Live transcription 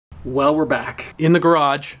Well, we're back in the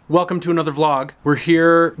garage. Welcome to another vlog. We're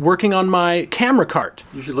here working on my camera cart.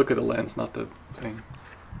 You should look at the lens, not the thing.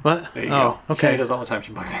 What? There you go. Okay. She does all the time.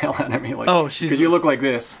 She bugs the hell out of me. Like, oh, she's... Because you look like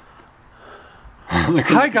this.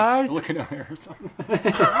 Hi, guys. Looking at her or something.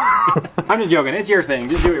 I'm just joking. It's your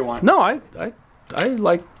thing. Just do what you want. No, I like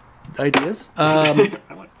ideas. I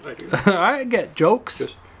like ideas. I get jokes.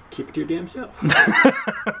 Just keep it to your damn self.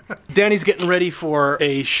 Danny's getting ready for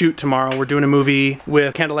a shoot tomorrow. We're doing a movie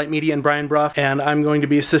with Candlelight Media and Brian Bruff, and I'm going to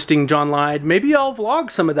be assisting John Lyde. Maybe I'll vlog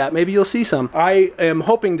some of that. Maybe you'll see some. I am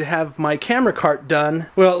hoping to have my camera cart done,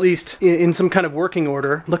 well, at least in some kind of working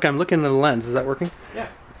order. Look, I'm looking at the lens. Is that working? Yeah.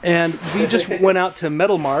 And we just went out to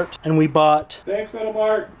Metal Mart and we bought Thanks, Metal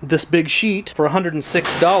Mart. this big sheet for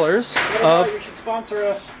 $106. Metal Mart, you should sponsor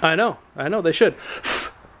us. I know they should.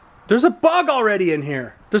 There's a bug already in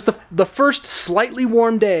here. There's the first slightly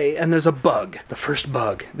warm day and there's a bug. The first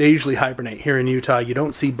bug. They usually hibernate here in Utah. You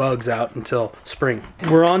don't see bugs out until spring.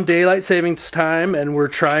 We're on daylight savings time and we're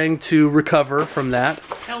trying to recover from that.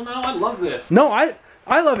 Hell no, I love this. No, I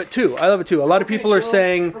love it too. I love it too. A lot of people are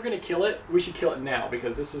saying... If we're gonna kill it, we should kill it now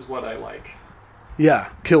because this is what I like.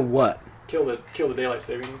 Yeah, kill what? Kill the daylight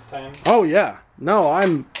savings time. Oh yeah. No,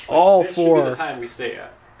 I'm all this for... should be the time we stay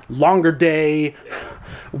at. Longer day,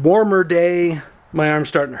 warmer day. My arm's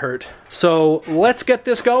starting to hurt. So let's get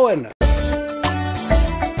this going.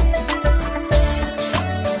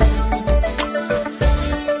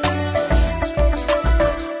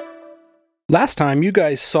 Last time you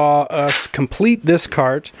guys saw us complete this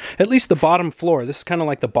cart, at least the bottom floor. This is kind of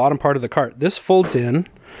like the bottom part of the cart. This folds in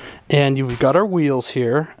and you've got our wheels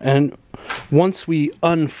here, and once we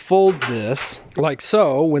unfold this like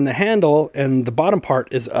so, when the handle and the bottom part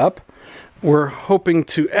is up, we're hoping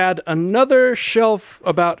to add another shelf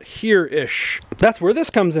about here-ish. That's where this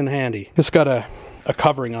comes in handy. It's got a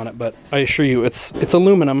covering on it, but I assure you it's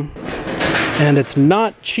aluminum. And it's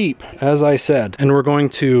not cheap, as I said. And we're going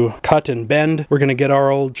to cut and bend. We're going to get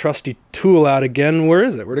our old trusty tool out again. Where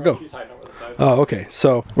is it? Where'd it go? She's hiding over the side. Oh, okay.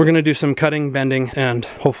 So we're going to do some cutting, bending, and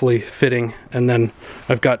hopefully fitting. And then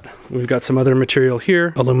we've got some other material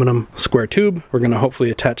here, aluminum square tube. We're going to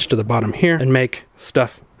hopefully attach to the bottom here and make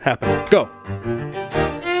stuff happen. Go.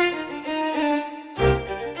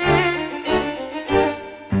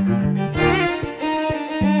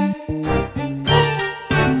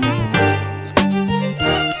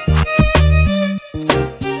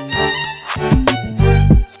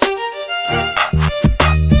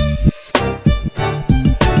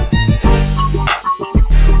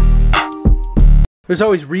 There's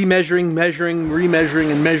always remeasuring, measuring,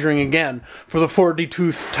 remeasuring, and measuring again for the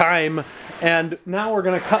 42th time, and now we're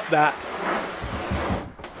going to cut that.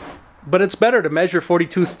 But it's better to measure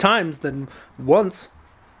 42th times than once.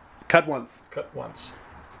 Cut once. Cut once.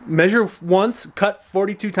 Measure once, cut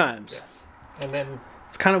 42 times. Yes. And then...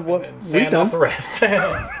 It's kind of what we've done. Off the rest.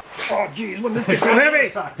 Oh, geez, when this gets so heavy!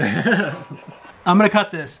 I'm going to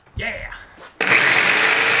cut this. Yeah!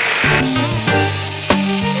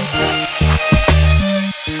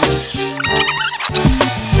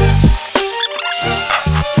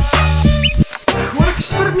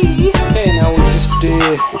 Works for me. Okay, now we'll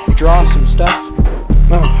just draw some stuff.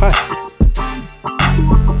 Oh, hi.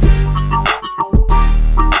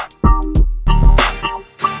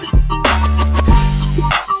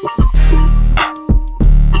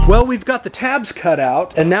 Well, we've got the tabs cut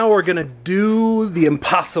out, and now we're gonna do the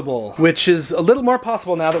impossible, which is a little more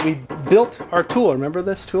possible now that we built our tool. Remember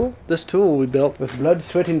this tool? This tool we built with blood,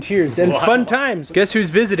 sweat, and tears, and fun times. Guess who's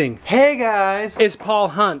visiting? Hey guys! It's Paul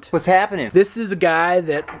Hunt. What's happening? This is a guy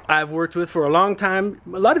that I've worked with for a long time.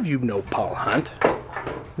 A lot of you know Paul Hunt.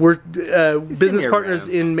 We're business partners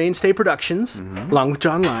in Mainstay Productions, along with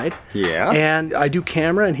John Lyde. Yeah. And I do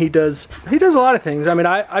camera, and he does a lot of things. I mean,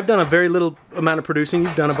 I've done a very little amount of producing.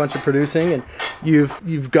 You've done a bunch of producing, and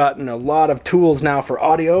you've gotten a lot of tools now for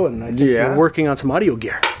audio, and I think you're working on some audio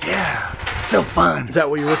gear. Yeah. It's so fun. Is that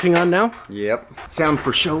what you're working on now? Yep. Sound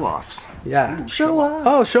for show-offs. Yeah. Show-offs.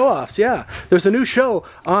 Oh, show-offs, yeah. There's a new show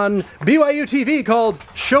on BYU TV called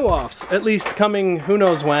Show-Offs, at least coming who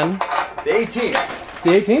knows when. The 18th.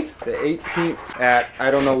 The 18th? The 18th at, I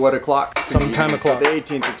don't know what o'clock. Sometime o'clock. The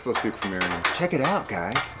 18th is supposed to be premiering. Check it out,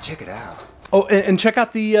 guys. Check it out. Oh, and check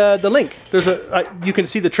out the link. There's you can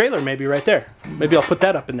see the trailer maybe right there. Maybe I'll put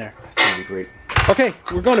that up in there. That's gonna be great. Okay,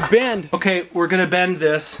 we're going to bend. Okay, we're gonna bend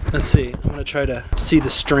this. Let's see. I'm gonna try to see the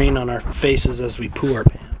strain on our faces as we poo our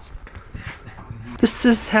pants. This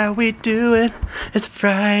is how we do it. It's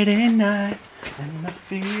Friday night and the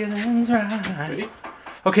feeling's right. Ready?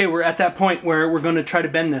 Okay, we're at that point where we're going to try to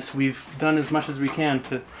bend this. We've done as much as we can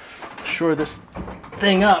to shore this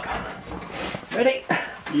thing up. Ready?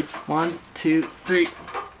 Yep. 1, 2, 3. 1,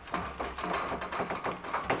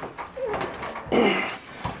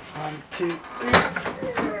 2, 3.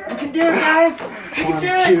 You can do it, guys. You can do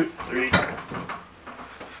it. 1, 2, 3.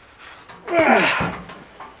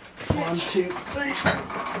 1, 2, 3.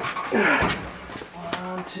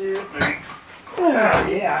 1, 2, 3.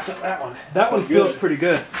 Yeah, I got that one. That one feels pretty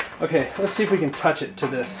good. Okay, let's see if we can touch it to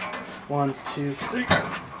this. 1, 2, 3.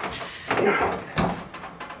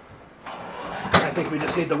 I think we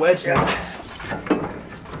just need the wedge now.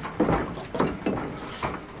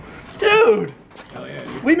 Dude! Oh yeah,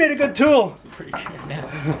 dude. We made a good tool. This is pretty good.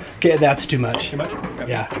 Yeah. Okay, that's too much. Too much? Okay.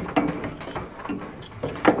 Yeah.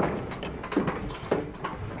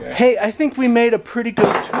 Okay. Hey, I think we made a pretty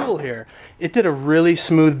good tool here. It did a really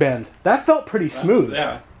smooth bend. That felt pretty smooth.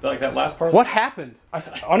 Yeah, like that last part. What happened?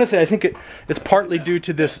 Honestly, I think it's partly due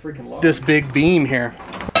to this big beam here.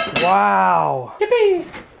 Wow. Yippee!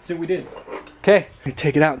 See what we did. Okay,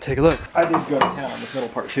 take it out and take a look. I did go to town on this middle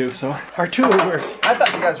part too, so. Our tool worked. I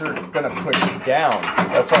thought you guys were gonna push it down.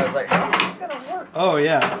 That's why I was like, how's this gonna work? Oh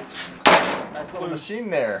yeah. Nice little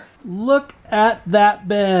machine there. Look at that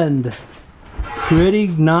bend. Pretty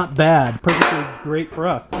not bad. Perfectly great for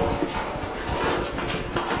us.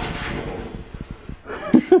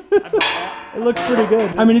 It looks pretty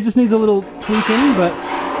good. I mean, it just needs a little tweaking, but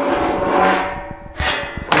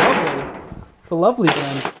it's lovely. It's a lovely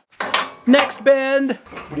bend. Next bend.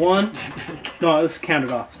 1. No, let's count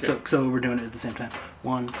it off. So we're doing it at the same time.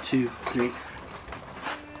 1, 2, 3.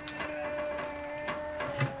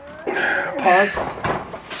 Pause.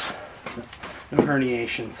 No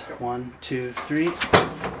herniations. 1, 2, 3.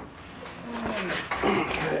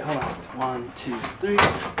 Okay, hold on. 1, 2, 3.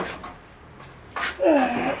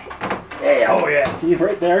 Hey, oh yeah, see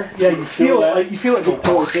right there? Yeah, you feel it. Like, you feel it go.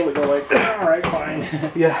 Totally feel it go like, all right, fine.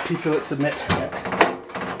 Yeah, you feel it submit.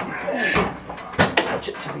 Touch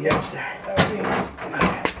it to the edge there.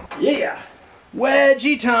 Yeah.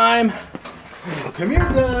 Wedgie time. Come here,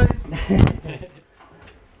 guys.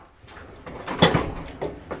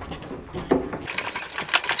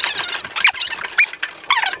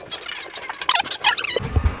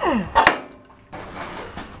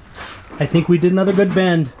 I think we did another good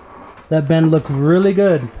bend. That bend looked really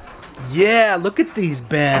good. Yeah, look at these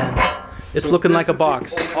bends. It's So looking this like a is the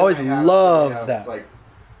box. only Always one I have, love so I have, that. Like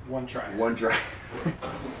One try. one try.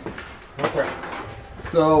 One try.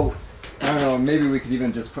 So I don't know. Maybe we could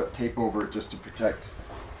even just put tape over it just to protect.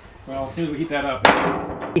 Well, as soon as we heat that up.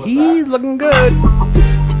 He's looking good.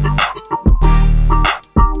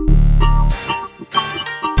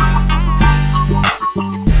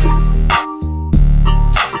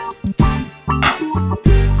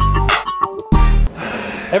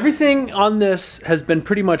 Everything on this has been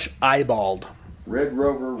pretty much eyeballed. Red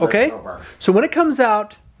Rover. Red Okay? Rover. So when it comes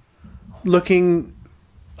out looking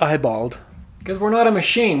eyeballed, Because we're not a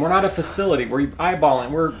machine. We're not a facility. We're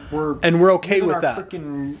eyeballing. We're and we're okay using with our that.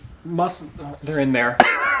 Freaking muscle. They're in there.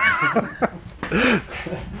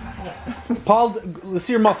 Paul, let's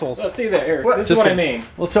see your muscles. Let's see that here. What? This is Just what I kidding. mean.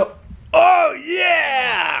 Let's show. Oh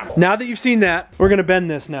yeah! Now that you've seen that, we're gonna bend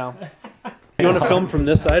this now. You want to film from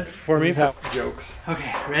this side for me? Jokes.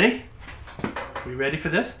 Okay, ready? We ready for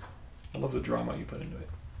this? I love the drama you put into it.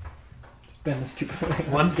 Just bend the stupid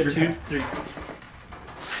thing. 1, 2, 3.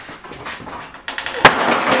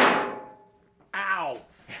 Ow!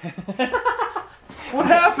 What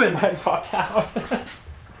happened? I popped out.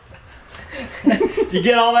 Did you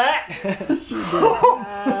get all that? Sure did.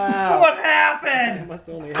 Ow. What I happened? must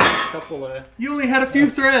have only had a couple of You only had a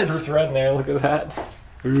few threads. thread in there. Look at that.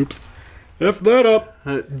 Oops. F that up.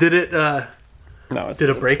 Did it? No, it's Did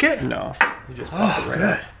it break it? No. You just popped it right Good.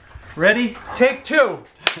 out. Ready? Take 2.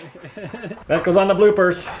 That goes on the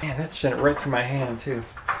bloopers. Man, that sent it right through my hand too.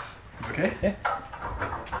 Okay. Yeah.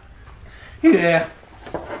 Yeah.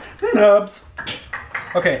 Nubs.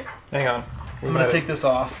 Okay. Hang on. I'm gonna take this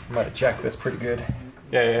off. Might have checked this pretty good.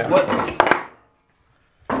 Yeah. What?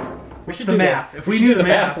 We should the do math? That. If we we should do do the the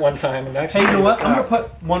math math one time and actually. Hey, you know what? figure I'm this gonna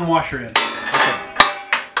out. put one washer in.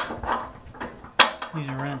 Use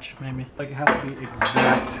a wrench, maybe. Like it has to be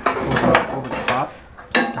exact over the top.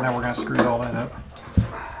 And now we're gonna screw all that up.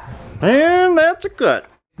 And that's a cut.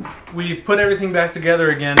 We've put everything back together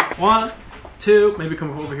again. 1, 2, maybe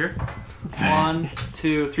come over here. 1,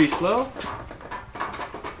 2, 3, slow.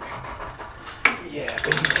 Yeah,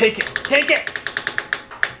 baby, take it, take it!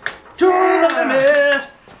 To the limit!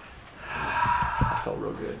 That felt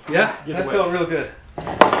real good. Yeah, Get that the felt real good.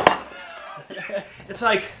 It's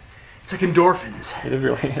like endorphins. It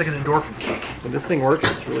really It's like an endorphin kick. When this thing works,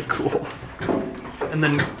 it's really cool. And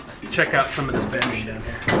then check out some of this bending down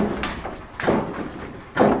here.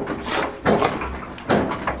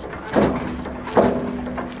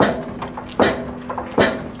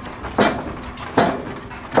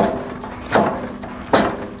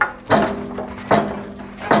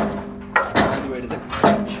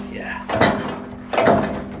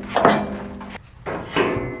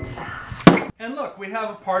 we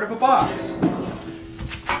have a part of a box.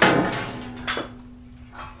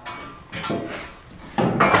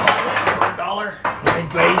 $1. I'd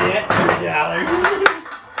buy that for $1.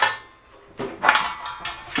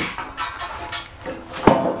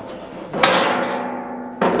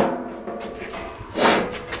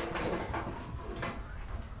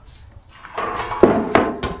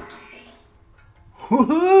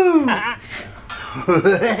 Woohoo!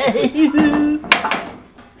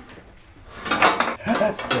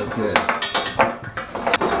 That's so good. I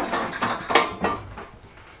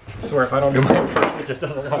swear if I don't do mine first, it just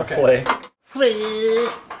doesn't want to play.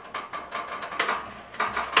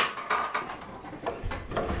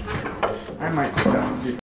 I might just have to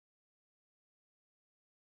see.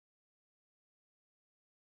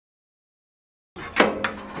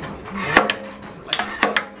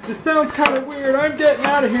 This sounds kind of weird. I'm getting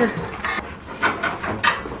out of here.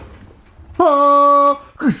 Oh.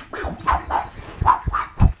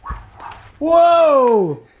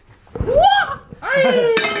 Whoa!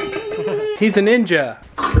 He's a ninja.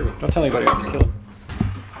 Don't tell anybody I'm kill him.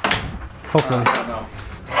 Hopefully. No.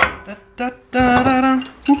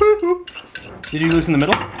 Did you loosen the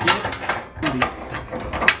middle?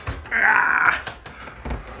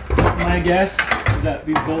 My guess is that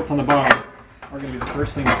these bolts on the bottom are going to be the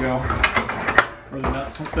first thing to go. Or the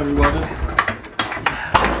nuts that we welded.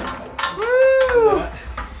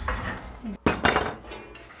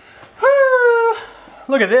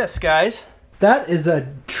 Look at this, guys. That is a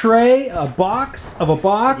tray, a box of a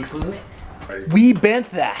box. We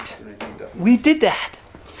bent that. We did that.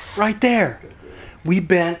 Right there. We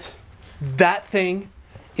bent that thing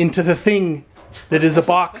into the thing that is a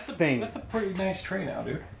box thing. That's a pretty nice tray now,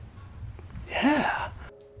 dude. Yeah.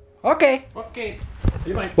 Okay. Okay.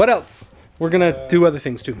 What else? We're gonna do other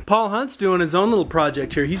things too. Paul Hunt's doing his own little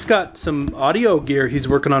project here. He's got some audio gear he's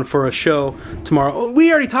working on for a show tomorrow. Oh,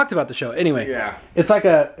 we already talked about the show. Anyway, Yeah. it's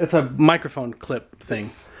a microphone clip thing,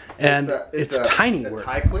 it's tiny. A work.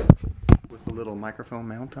 tie clip with a little microphone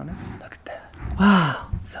mount on it. Look at that! Wow,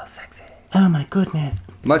 so sexy. Oh my goodness.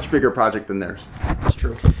 Much bigger project than theirs. That's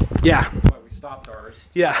true. Yeah. That's why we stopped ours.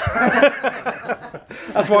 Yeah.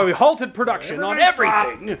 That's why we halted production on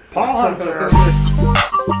everything. Paul Hunter.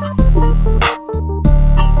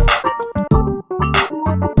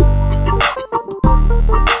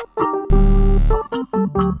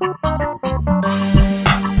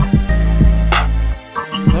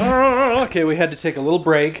 Okay, we had to take a little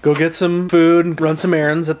break, go get some food, and run some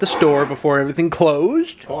errands at the store before everything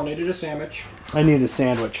closed. Paul needed a sandwich. I need a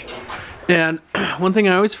sandwich. And one thing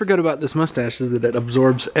I always forget about this mustache is that it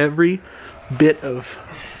absorbs every bit of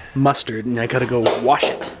mustard, and I gotta go wash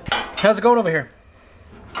it. How's it going over here?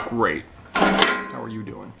 Great. How are you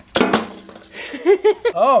doing?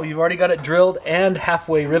 Oh, you've already got it drilled and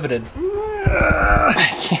halfway riveted.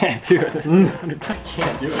 I can't do it. I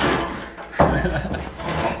can't do it.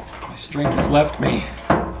 My strength has left me.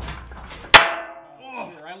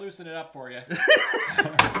 Oh, sure, I loosened it up for you.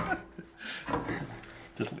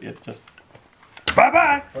 just.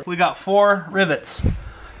 Bye-bye. We got 4 rivets.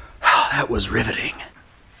 Oh, that was riveting.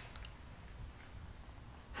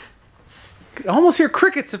 Could almost hear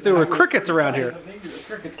crickets if there were crickets around here. I think the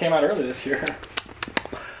crickets came out early this year.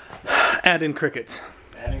 Add in crickets.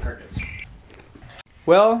 Adding crickets.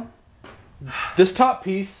 Well, this top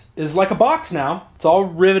piece is like a box now. It's all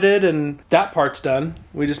riveted and that part's done.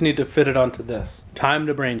 We just need to fit it onto this. Time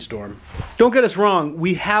to brainstorm. Don't get us wrong,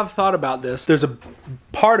 we have thought about this. There's a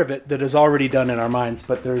part of it that is already done in our minds,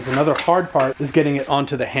 but there's another hard part is getting it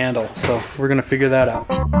onto the handle. So we're gonna figure that out.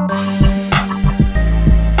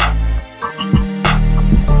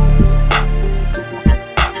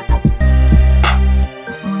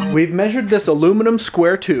 We've measured this aluminum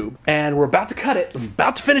square tube and we're about to cut it,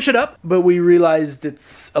 about to finish it up, but we realized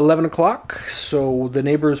it's 11 o'clock, so the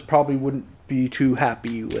neighbors probably wouldn't be too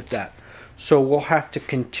happy with that. So we'll have to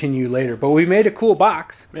continue later, but we made a cool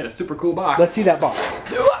box. Made a super cool box. Let's see that box.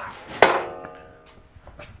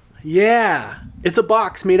 Yeah, it's a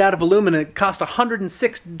box made out of aluminum. It cost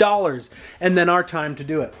 $106 and then our time to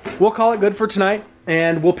do it. We'll call it good for tonight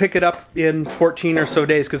and we'll pick it up in 14 or so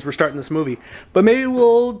days because we're starting this movie. But maybe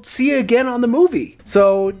we'll see you again on the movie.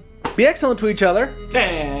 So be excellent to each other.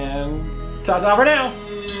 And ta-ta for now.